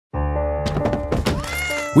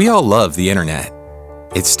We all love the internet.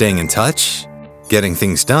 It's staying in touch, getting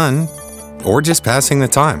things done, or just passing the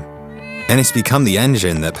time. And it's become the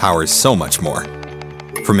engine that powers so much more.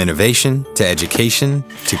 From innovation to education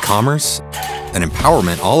to commerce and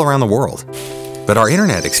empowerment all around the world. But our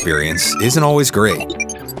internet experience isn't always great.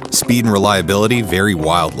 Speed and reliability vary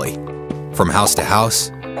wildly, from house to house,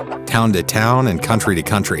 town to town, and country to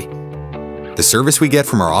country. The service we get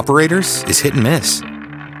from our operators is hit and miss,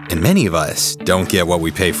 and many of us don't get what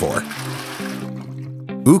we pay for.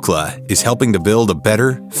 Ookla is helping to build a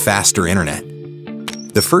better, faster internet.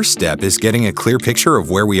 The first step is getting a clear picture of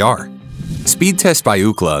where we are. Speedtest by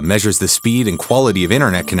Ookla measures the speed and quality of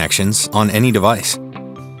internet connections on any device.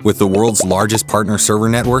 With the world's largest partner server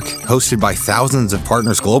network hosted by thousands of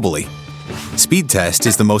partners globally, Speedtest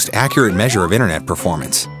is the most accurate measure of internet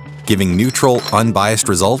performance, giving neutral, unbiased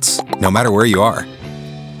results no matter where you are.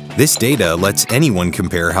 This data lets anyone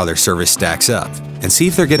compare how their service stacks up and see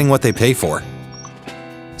if they're getting what they pay for.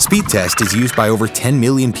 Speedtest is used by over 10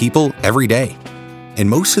 million people every day, and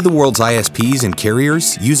most of the world's ISPs and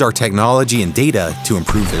carriers use our technology and data to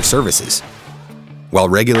improve their services. While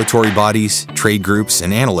regulatory bodies, trade groups,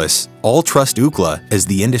 and analysts all trust Ookla as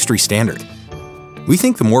the industry standard. We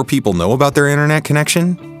think the more people know about their internet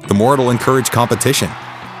connection, the more it'll encourage competition,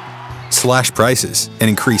 slash prices, and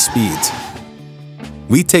increase speeds.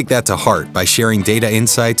 We take that to heart by sharing data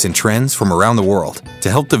insights and trends from around the world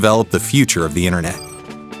to help develop the future of the internet.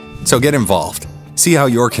 So get involved. See how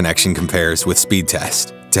your connection compares with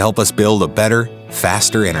Speedtest to help us build a better,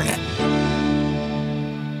 faster internet.